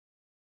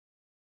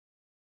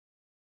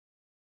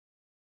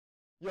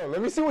Yo,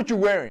 let me see what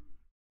you're wearing.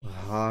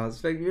 Ah,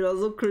 es fängt wieder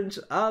so cringe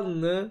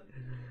an, ne?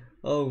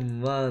 Oh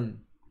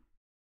Mann.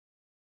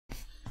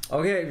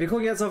 Okay, wir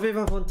gucken jetzt auf jeden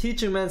Fall von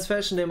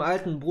Teachingsmensfashion, dem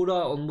alten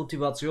Bruder und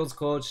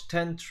Motivationscoach,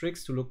 10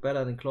 Tricks to look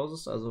better than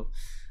clothes. Also,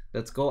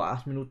 let's go,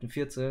 8 Minuten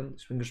 14.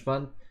 Ich bin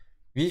gespannt,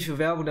 wie viel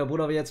Werbung der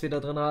Bruder jetzt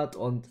wieder drin hat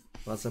und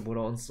was der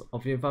Bruder uns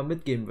auf jeden Fall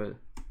mitgeben will.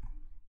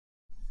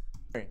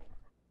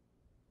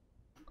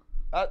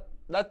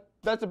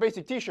 That's a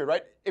basic t-shirt,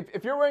 right?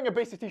 If you're wearing a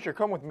basic t-shirt,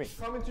 come with me.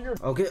 Come into your...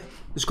 Okay,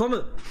 ich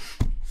komme.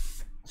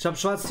 Ich habe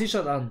schwarzes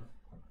T-Shirt an.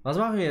 Was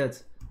machen wir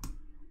jetzt?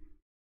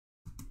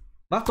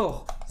 Mach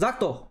doch, sag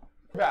doch.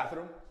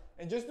 Bathroom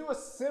and just do a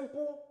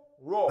simple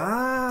roll.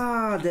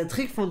 Ah, der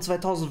Trick von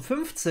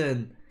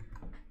 2015.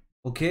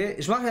 Okay,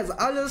 ich mache jetzt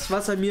alles,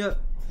 was er mir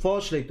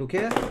vorschlägt,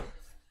 okay?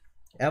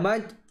 Er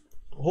meint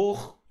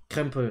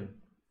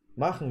hochkrempeln.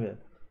 Machen wir.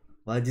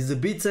 Weil diese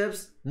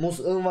Bizeps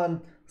muss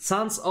irgendwann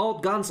Suns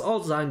out, Guns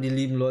out, sagen die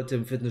lieben Leute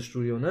im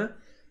Fitnessstudio, ne?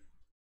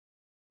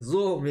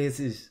 So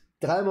mäßig.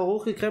 Dreimal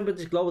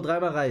hochgekrempelt, ich glaube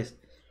dreimal reicht.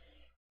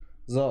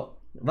 So,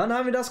 wann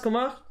haben wir das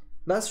gemacht?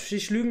 Lass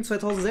mich lügen,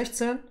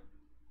 2016?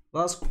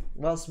 Was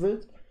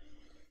wild?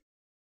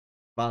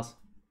 Was?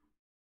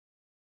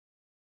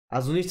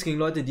 Also nichts gegen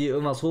Leute, die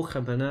irgendwas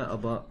hochkrempeln, ne?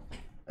 Aber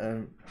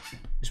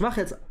ich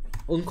mache jetzt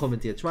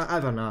unkommentiert. Ich mache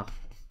einfach nach.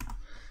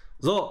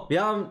 So,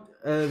 wir haben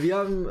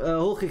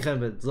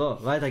hochgekrempelt. So,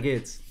 weiter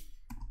geht's.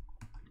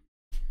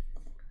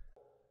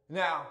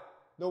 Now,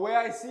 the way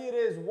I see it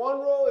is, one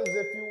roll is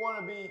if you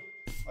want to be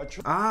a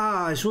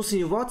ich muss in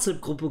die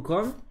WhatsApp-Gruppe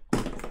kommen.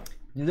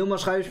 Die Nummer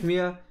schreibe ich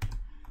mir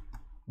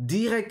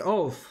direkt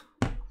auf.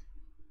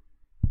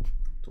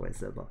 Du weißt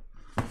selber.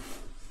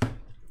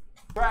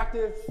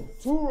 attractive.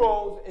 2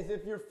 rolls is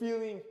if you're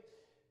feeling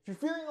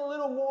a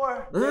little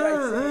more,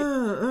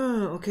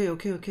 Okay.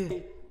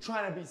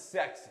 trying to be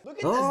sexy. Look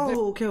at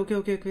Oh, this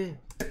okay.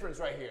 difference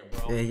right here,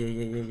 bro.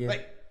 Yeah.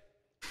 Like,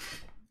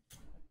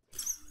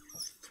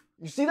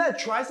 you see that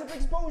tricep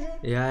exposure?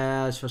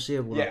 Ja, ich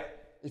verstehe, Bruder. Yeah.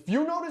 If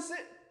you notice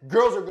it,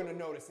 girls are gonna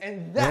notice.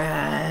 And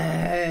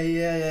that.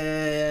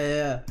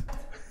 Yeah.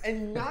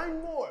 And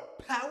 9 more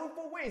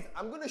powerful ways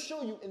I'm gonna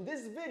show you in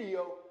this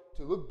video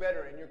to look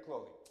better in your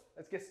clothing.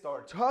 Let's get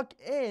started. Tuck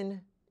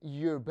in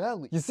your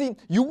belly. You see,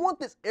 you want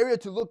this area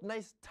to look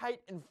nice,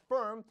 tight, and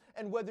firm,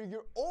 and whether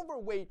you're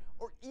overweight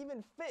or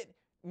even fit,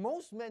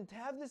 most men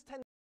have this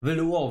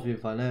Wilde Uhr auf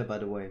jeden Fall, ne, by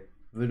the way.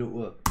 Wilde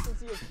Uhr.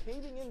 tendency of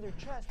caving in their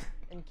chest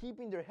and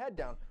keeping their head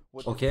down.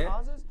 What this Okay.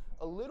 causes,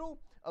 a little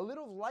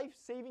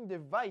life-saving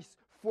device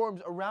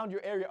forms around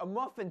your area, a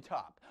muffin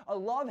top, a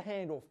love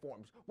handle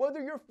forms,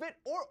 whether you're fit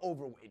or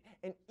overweight.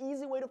 An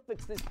easy way to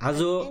fix this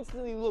Also- and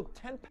instantly look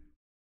 10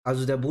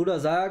 Also der Bruder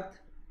sagt,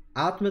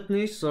 atmet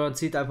nicht, sondern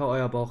zieht einfach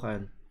euer Bauch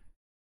ein.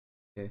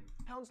 Okay.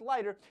 pounds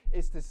lighter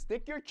is to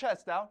stick your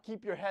chest out,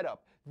 keep your head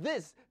up.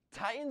 This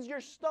tightens your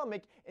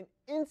stomach and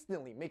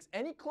instantly makes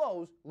any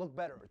clothes look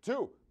better.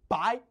 2,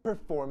 buy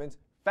performance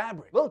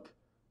fabric. Look,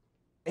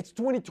 it's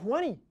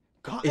 2020.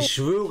 Ich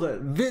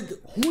schwöre,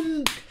 wird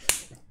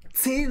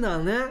 110er,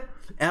 ne?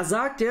 Er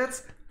sagt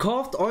jetzt,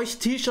 kauft euch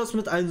T-Shirts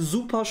mit einem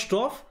super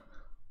Stoff,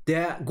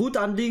 der gut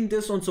anliegend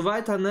ist und so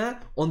weiter, ne?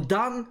 Und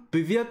dann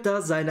bewirbt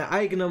er seine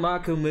eigene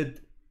Marke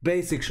mit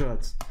Basic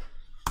Shirts.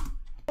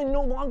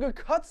 No longer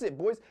cuts it,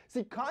 boys.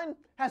 See, cotton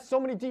has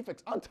so many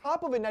defects. On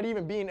top of it not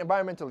even being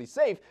environmentally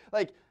safe,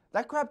 like,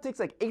 that crap takes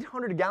like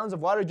 800 gallons of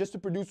water just to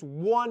produce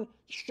 1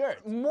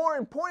 shirt. More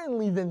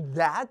importantly than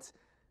that,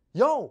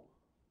 yo,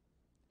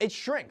 it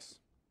shrinks.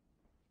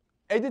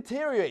 It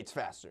deteriorates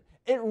faster.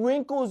 It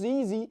wrinkles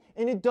easy,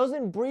 and it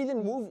doesn't breathe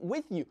and move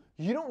with you.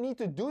 You don't need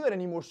to do that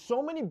anymore.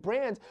 So many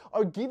brands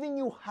are giving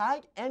you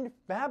high-end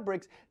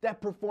fabrics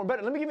that perform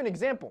better. Let me give you an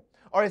example.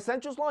 Our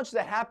Essentials launch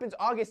that happens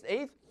August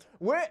 8th,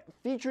 we're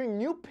featuring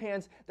new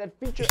pants that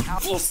feature Ich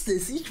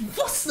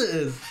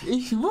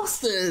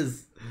wusste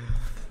es!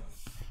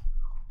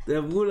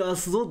 Der Bruder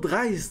ist so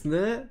dreist,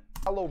 ne?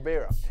 aloe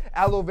vera.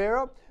 Aloe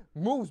vera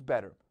moves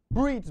better,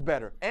 breathes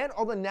better, and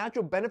all the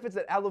natural benefits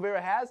that aloe vera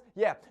has,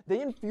 yeah,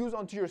 they infuse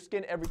onto your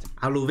skin every time.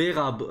 Aloe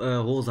Vera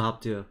Hose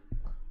habt ihr.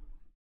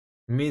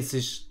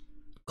 Mäßig.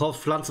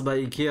 Kauft Pflanze bei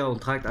Ikea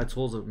und tragt als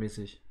Hose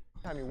mäßig.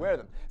 You wear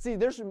them. See,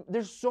 there's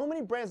so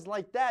many brands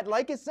like that,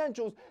 like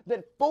Essentials,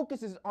 that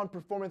focuses on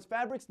performance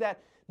fabrics that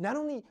not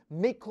only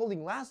make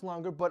clothing last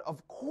longer, but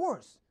of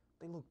course,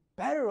 they look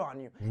better on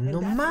you. And that's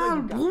where Normal,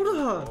 you got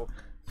Bruder! me, bro.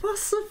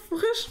 Machst du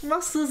frisch,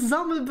 machst du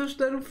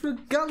Sammelbestellung für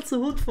ganze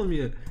Hut von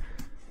mir.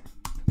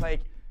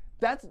 Like,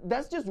 that's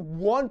just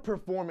one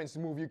performance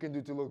move you can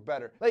do to look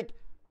better. Like,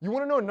 you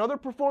want to know another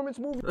performance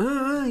move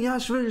Ja,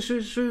 ich will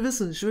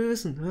wissen.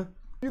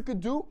 you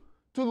could do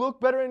to look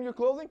better in your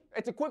clothing?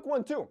 It's a quick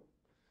one too.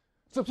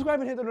 Subscribe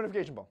and hit the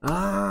notification bell.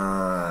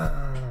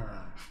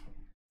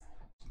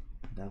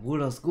 Der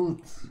Bruder ist gut.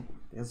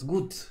 Der ist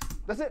gut.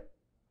 That's it.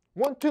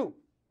 1, 2.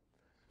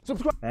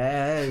 Subscribe.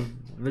 Hey,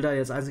 will da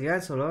jetzt 1 gegen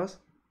 1 oder was?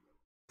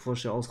 Bevor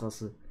ich hier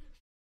ausraste.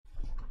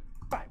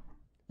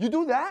 You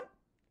do that?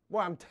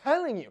 Well, I'm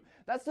telling you,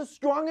 that's the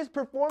strongest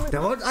performance.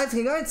 Der wollte 1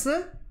 gegen 1,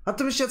 ne? Habt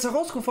ihr mich jetzt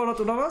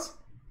herausgefordert oder was?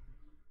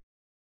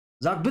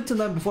 Sag bitte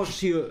nein, bevor ich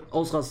hier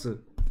ausraste.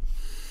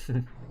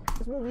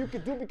 This move you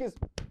can do because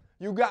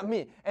you got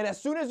me. And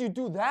as soon as you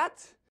do that,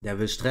 Der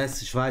will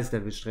Stress, ich weiß,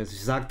 der will Stress.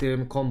 Ich sag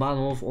dem, komm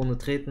Bahnhof ohne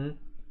treten,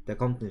 der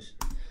kommt nicht.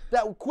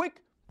 that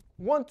quick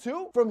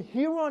 1-2 from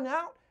here on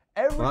out,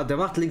 every Der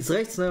macht links,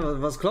 rechts, ne?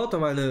 Was klaut er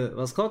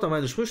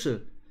meine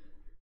Sprüche?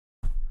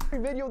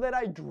 video that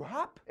I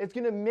drop, it's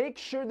gonna make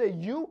sure that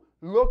you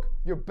look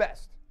your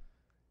best.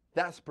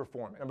 That's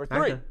performance. Number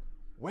 3, Danke.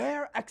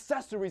 wear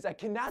accessories. I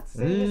cannot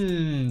say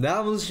this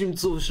Da muss ich ihm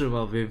zustimmen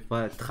auf jeden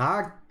Fall.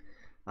 Trag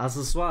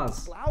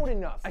Accessoires. loud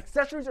enough.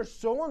 Accessories are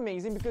so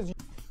amazing because you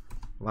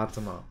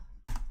Warte mal,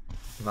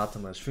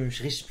 ich fühle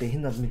mich richtig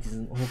behindert mit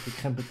diesen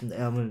hochgekrempelten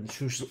Ärmeln. Ich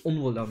fühle mich so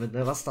unwohl damit,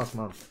 ne? Was ist das,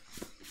 Mann?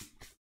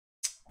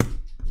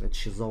 Werd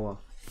ich hier sauer.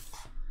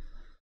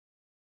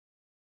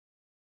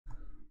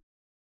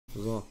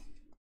 So.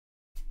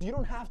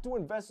 don't have to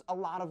invest a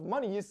lot of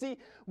money. You see,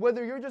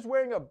 whether you're just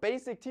wearing a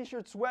basic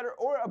t-shirt, sweater,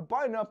 or a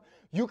button-up,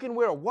 you can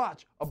wear a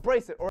watch, a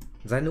bracelet, or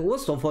Seine Uhr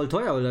ist doch voll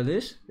teuer, oder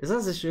nicht? Ist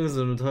das nicht irgendwie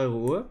so eine teure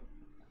Uhr?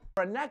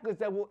 a necklace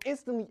that will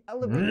instantly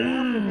elevate your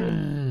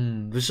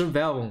outfit. Bestimmt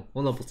Werbung,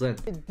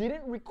 100%. It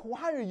didn't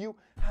require you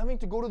having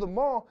to go to the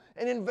mall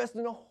and invest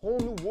in a whole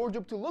new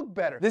wardrobe to look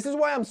better. This is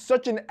why I'm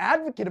such an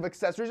advocate of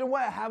accessories and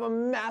why I have a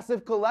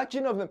massive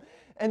collection of them.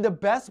 And the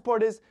best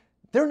part is,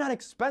 they're not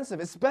expensive,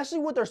 especially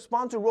with our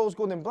sponsor Rose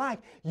Gold and Black.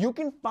 You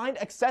can find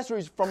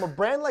accessories from a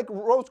brand like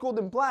Rose Gold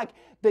and Black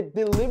that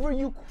deliver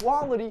you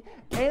quality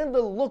and the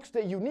looks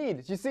that you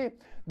need. You see,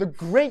 the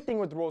great thing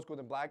with Rose Gold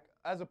and Black,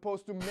 as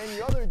opposed to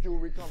many other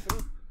jewelry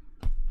companies,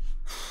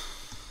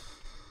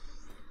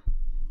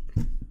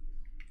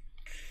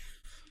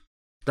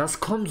 Das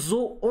kommt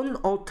so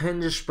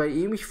unauthentisch bei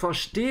ihm. Ich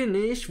verstehe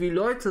nicht, wie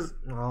Leute.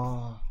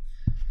 Oh.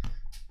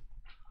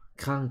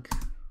 Krank.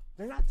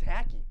 they're not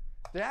tacky.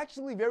 They're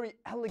actually very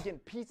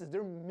elegant pieces.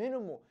 They're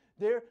minimal.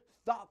 They're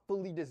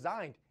thoughtfully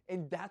designed.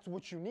 And that's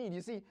what you need.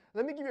 You see,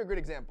 let me give you a great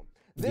example.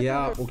 This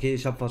Ja, is a- okay,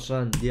 ich hab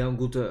verstanden. Die haben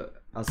gute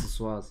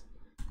Accessoires.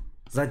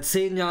 Seit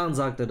 10 Jahren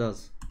sagt er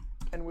das.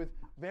 and with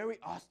very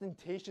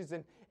ostentatious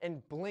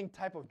and bling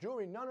type of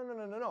jewelry. No. No, no,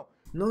 no,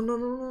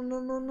 no,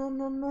 no, no,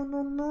 no, no,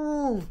 no,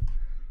 no.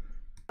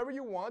 Whatever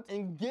you want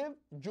and give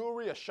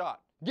jewelry a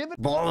shot. Give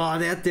it Boah,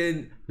 der hat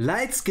den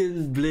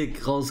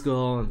Lightskin-Blick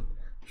rausgehauen.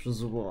 Ich bin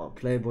so, boah,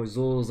 Playboy,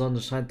 so, Sonne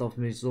scheint auf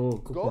mich, so,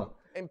 guck go mal.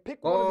 and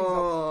pick one of these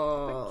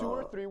Oh. up. Pick 2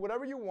 or 3,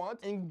 whatever you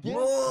want, and give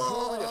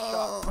jewelry a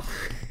shot.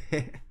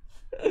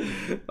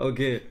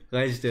 Okay,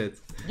 reicht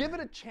jetzt. Give it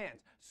a chance.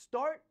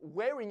 Start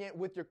wearing it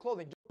with your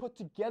clothing. Just put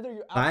together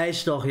your outfit.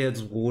 Reicht doch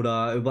jetzt,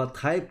 Bruder,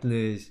 übertreib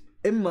nicht.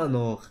 Immer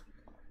noch.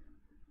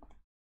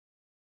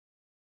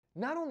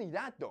 Not only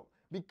that though,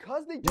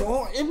 because they just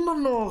Boah, immer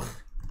noch.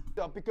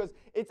 up, because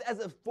it's as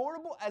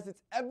affordable as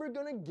it's ever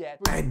gonna get.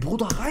 Ey,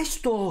 Bruder,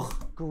 reicht doch.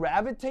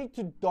 Gravitate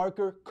to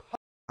darker colors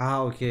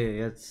Ah, okay,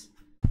 jetzt.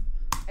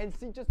 and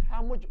see just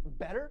how much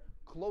better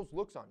clothes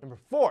looks on. Number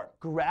 4,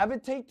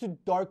 gravitate to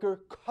darker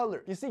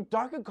color. You see,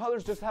 darker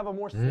colors just have a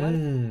more Okay.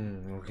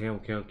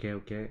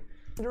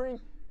 slendering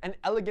and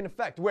elegant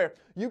effect where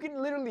you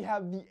can literally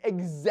have the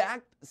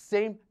exact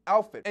same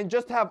outfit and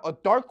just have a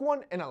dark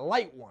one and a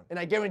light one. And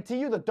I guarantee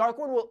you the dark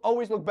one will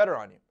always look better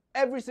on you.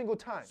 Every single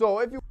time. So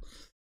if you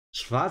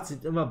Schwarz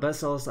sieht immer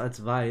besser aus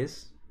als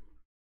weiß.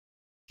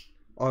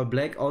 All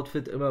Black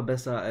Outfit immer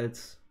besser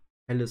als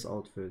helles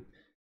Outfit.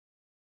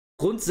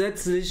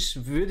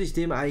 Grundsätzlich würde ich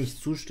dem eigentlich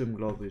zustimmen,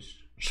 glaube ich.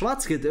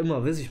 Schwarz geht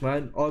immer, weiß ich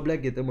mein. All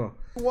Black geht immer.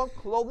 want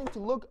clothing to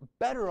look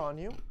better on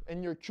you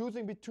and you're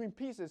choosing between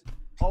pieces,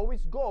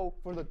 always go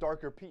for the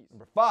darker piece.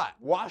 Number 5,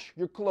 wash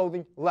your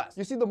clothing less.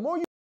 You see, the more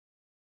you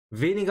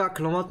Weniger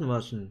Klamotten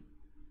waschen.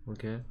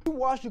 Okay.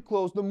 wash your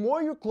clothes, the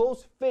more your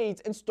clothes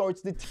fades and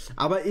starts to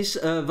Aber ich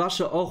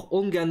wasche auch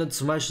ungern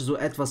zum Beispiel so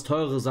etwas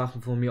teure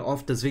Sachen von mir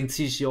oft. Deswegen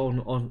ziehe ich die auch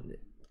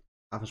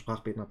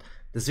sprachbehindert.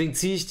 Deswegen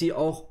ziehe ich die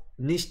auch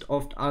nicht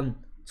oft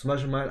an. Zum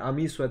Beispiel mein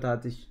Army-Sweater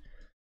hatte ich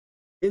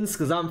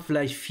insgesamt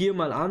vielleicht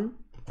 4-mal an.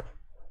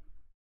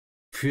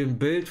 Für ein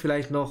Bild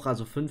vielleicht noch,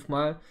 also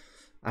 5-mal.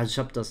 Also ich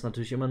habe das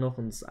natürlich immer noch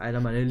und ist einer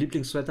meiner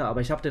Lieblingssweater,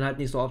 aber ich habe den halt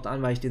nicht so oft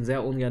an, weil ich den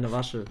sehr ungern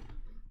wasche.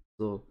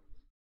 So.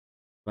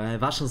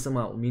 Weil waschen ist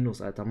immer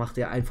Minus, Alter. Macht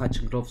der einen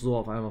falschen Knopf so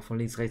auf einmal von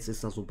links, rechts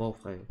ist das so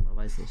bauchfrei. Man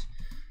weiß nicht.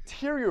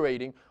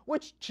 deteriorating,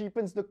 which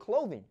cheapens the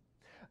clothing.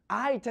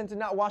 I tend to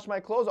not wash my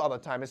clothes all the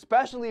time,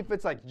 especially if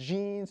it's like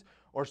jeans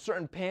or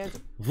certain pants.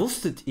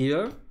 Wusstet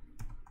ihr,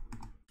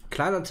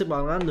 kleiner Tipp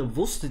am Rande,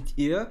 wusstet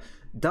ihr,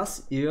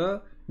 dass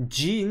ihr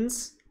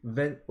Jeans,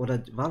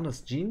 oder waren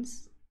das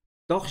Jeans?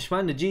 Doch, ich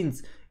meine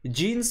Jeans.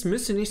 Jeans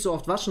müsst ihr nicht so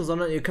oft waschen,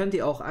 sondern ihr könnt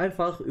die auch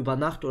einfach über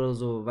Nacht oder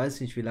so,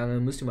 weiß nicht wie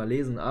lange, müsst ihr mal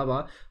lesen,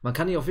 aber man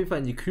kann die auf jeden Fall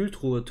in die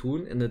Kühltruhe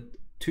tun, in eine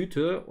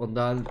Tüte und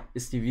dann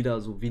ist die wieder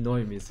so wie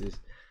neu mäßig.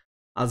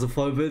 Also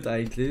voll wild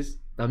eigentlich.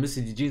 Da müsst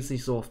ihr die Jeans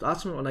nicht so oft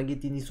waschen und dann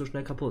geht die nicht so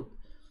schnell kaputt.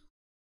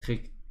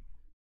 Trick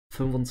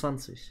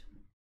 25.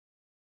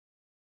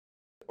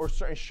 or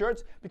certain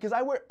shirts because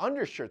I wear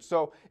undershirts.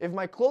 So if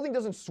my clothing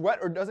doesn't sweat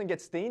or doesn't get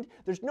stained,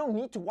 there's no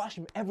need to wash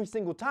them every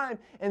single time.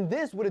 And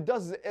this, what it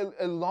does is it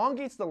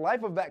elongates the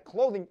life of that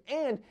clothing,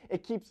 and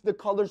it keeps the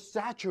colors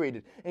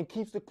saturated and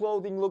keeps the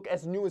clothing look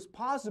as new as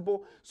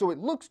possible so it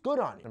looks good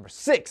on you. Number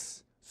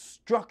 6,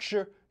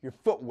 structure your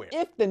footwear.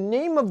 If the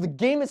name of the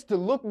game is to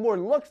look more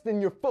looks,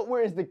 then your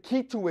footwear is the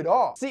key to it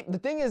all. See, the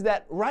thing is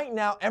that right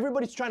now,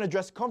 everybody's trying to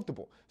dress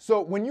comfortable. So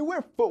when you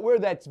wear footwear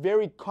that's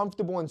very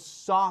comfortable and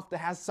soft, that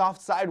has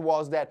soft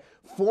sidewalls that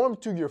form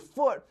to your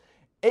foot,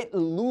 it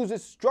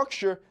loses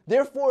structure,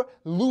 therefore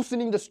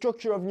loosening the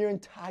structure of your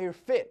entire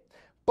fit.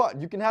 But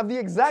you can have the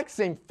exact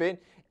same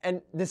fit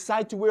and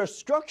decide to wear a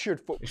structured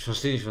foot. Ich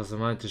verstehe nicht, was er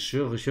meint. Ich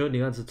höre die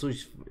ganze Zeit zu.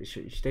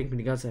 Ich denke mir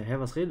die ganze Zeit, hä,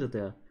 was redet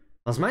er?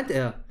 Was meint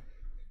er?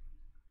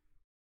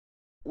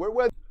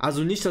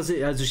 Also nicht, dass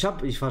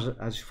ich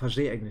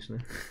verstehe Englisch, ne?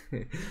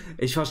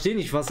 Ich verstehe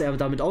nicht, was er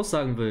damit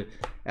aussagen will.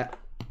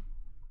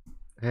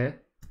 Hä?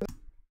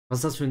 Was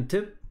ist das für ein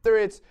Tipp? Whether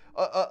it's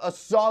a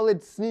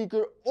solid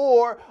sneaker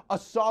or a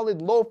solid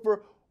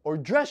loafer or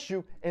dress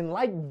shoe, and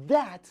like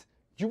that,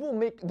 you will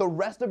make the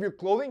rest of your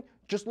clothing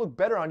just look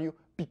better on you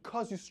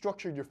because you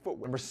structured your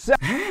footwear. Number 7.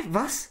 Hä?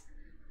 Was?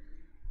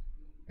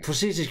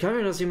 Verstehe ich nicht. Kann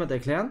mir das jemand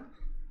erklären?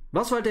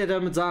 Was wollte er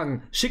damit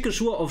sagen? Schicke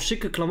Schuhe auf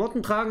schicke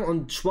Klamotten tragen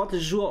und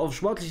sportliche Schuhe auf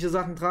sportliche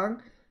Sachen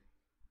tragen?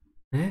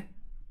 Hä?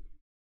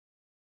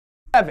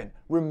 7.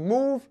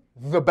 Remove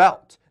the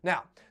belt.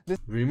 Now,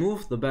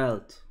 Remove the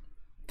belt.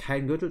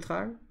 Kein Gürtel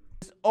tragen?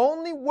 this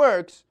only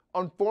works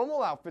on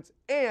formal outfits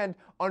and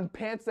on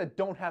pants that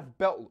don't have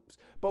belt loops.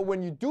 But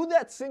when you do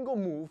that single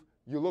move,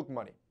 you look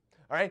money.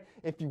 All right?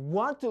 If you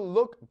want to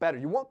look better,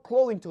 you want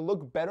clothing to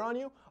look better on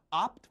you,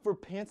 opt for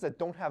pants that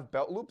don't have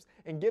belt loops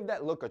and give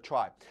that look a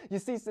try. You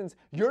see, since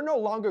you're no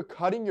longer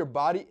cutting your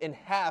body in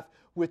half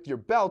with your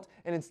belt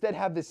and instead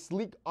have this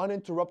sleek,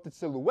 uninterrupted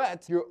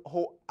silhouette, your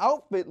whole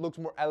outfit looks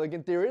more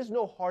elegant. There is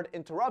no hard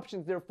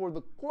interruptions, therefore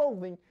the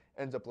clothing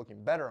ends up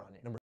looking better on you.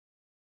 Number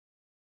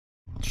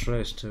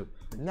Trash tip.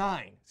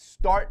 9,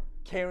 start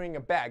carrying a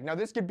bag. Now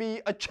this could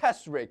be a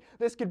chest rig,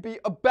 this could be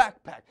a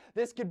backpack,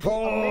 this could be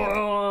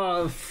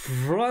a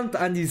Front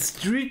an die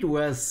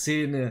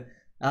Streetwear-Szene.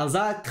 Er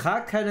sagt,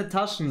 trag keine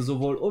Taschen,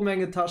 sowohl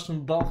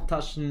Umhängetaschen,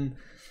 Bauchtaschen,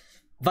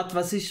 was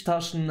weiß ich,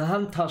 Taschen,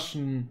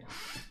 Handtaschen,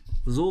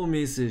 so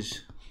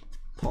mäßig.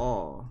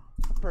 Boah.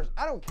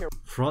 I don't care.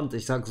 Front,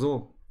 ich sag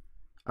so.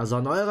 Also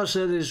an eurer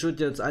Stelle, ich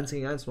würde jetzt 1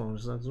 gegen 1 machen,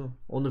 ich sag so,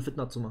 ohne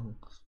Fitner zu machen.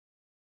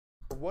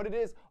 What it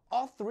is,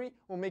 all 3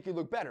 will make you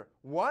look better.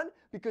 1,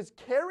 because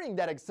carrying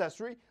that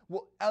accessory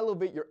will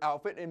elevate your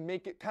outfit and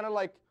make it kind of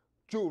like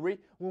jewelry,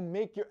 will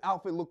make your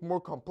outfit look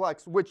more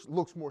complex, which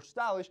looks more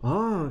stylish.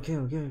 Ah,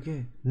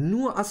 okay.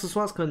 Nur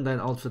Accessoires können dein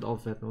Outfit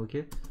aufwerten,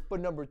 okay?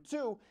 But number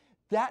 2,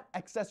 that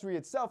accessory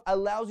itself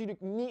allows you to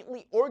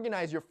neatly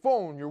organize your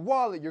phone, your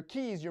wallet, your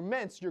keys, your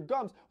mints, your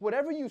gums,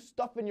 whatever you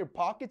stuff in your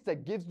pockets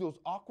that gives those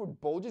awkward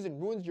bulges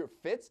and ruins your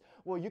fits.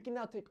 Well, you can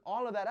now take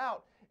all of that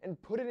out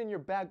and put it in your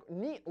bag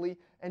neatly,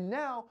 and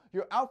now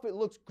your outfit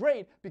looks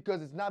great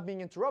because it's not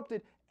being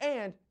interrupted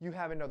and you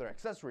have another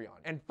accessory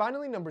on. And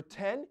finally, number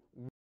 10.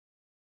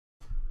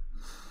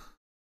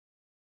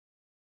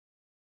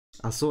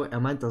 Ach so, er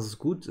meint, dass es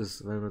gut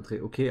ist, wenn man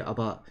trägt. Okay,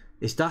 aber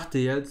ich dachte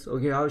jetzt,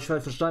 okay, habe ich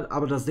falsch verstanden,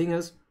 aber das Ding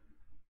ist,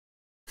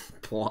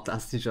 boah,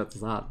 das T-Shirt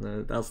ist hart,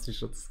 ne? Das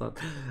T-Shirt ist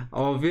hart.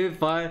 Aber auf jeden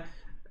Fall,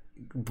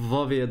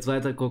 bevor wir jetzt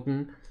weiter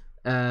gucken,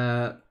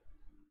 er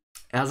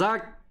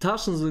sagt,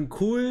 Taschen sind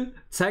cool,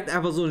 zeigt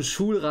einfach so einen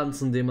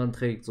Schulranzen, den man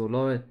trägt, so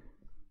lol.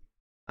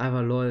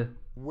 Einfach lol.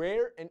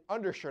 Wear an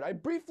undershirt. I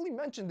briefly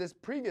mentioned this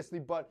previously,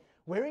 but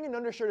wearing an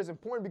undershirt is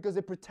important because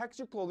it protects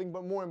your clothing,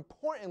 but more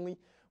importantly,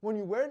 when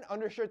you wear an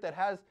undershirt that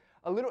has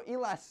a little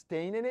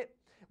elastane in it,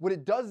 what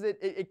it does is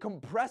it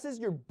compresses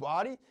your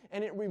body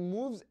and it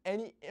removes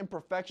any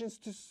imperfections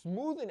to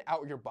smoothen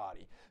out your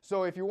body.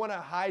 So if you want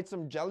to hide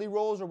some jelly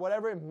rolls or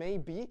whatever it may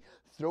be,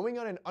 throwing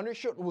on an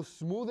undershirt will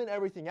smoothen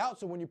everything out.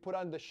 So when you put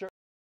on the shirt.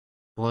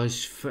 Boah,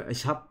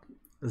 ich habe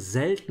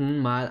selten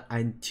mal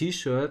ein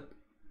T-Shirt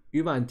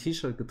über ein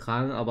T-Shirt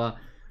getragen, aber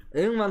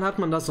irgendwann hat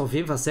man das auf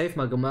jeden Fall safe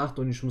mal gemacht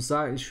und ich muss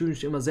sagen, ich fühle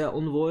mich immer sehr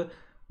unwohl,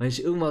 wenn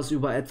ich irgendwas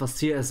über etwas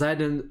ziehe, es sei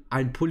denn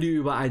ein Pulli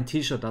über ein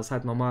T-Shirt, das ist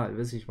halt normal,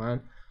 wisst ihr, ich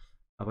meine.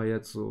 Aber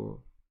jetzt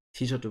so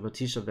T-Shirt über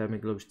T-Shirt wäre mir,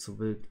 glaube ich, zu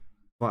wild.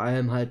 Vor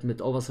allem halt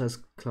mit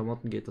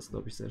Oversize-Klamotten geht das,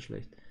 glaube ich, sehr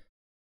schlecht.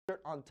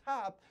 On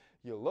top,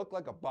 you look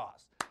like a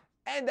boss.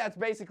 And that's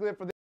basically it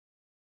for this.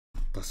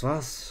 Das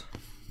war's.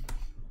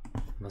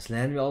 Was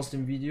lernen wir aus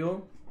dem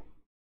Video?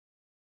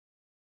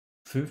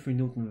 5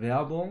 Minuten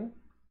Werbung.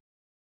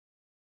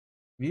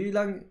 Wie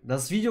lang?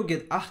 Das Video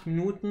geht 8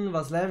 Minuten.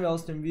 Was lernen wir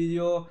aus dem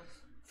Video?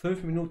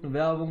 5 Minuten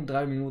Werbung,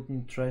 3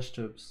 Minuten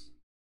Trash-Tipps.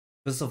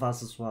 Bis auf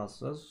Accessoires.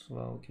 Das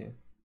war okay.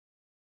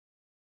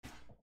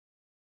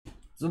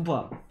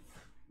 Super.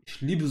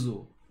 Ich liebe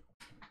so.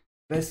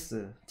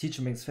 Beste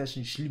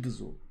Teachingsmensfashion, ich liebe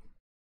so.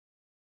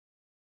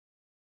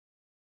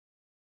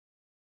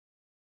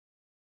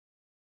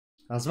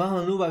 Das machen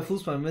wir nur bei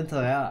Fußball im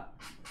Winter, ja.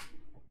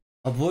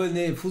 Obwohl,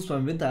 nee, Fußball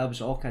im Winter habe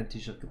ich auch kein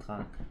T-Shirt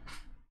getragen.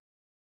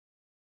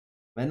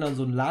 Wenn dann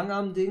so ein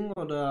Langarm-Ding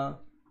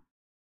oder.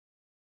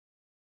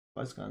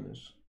 Weiß gar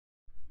nicht.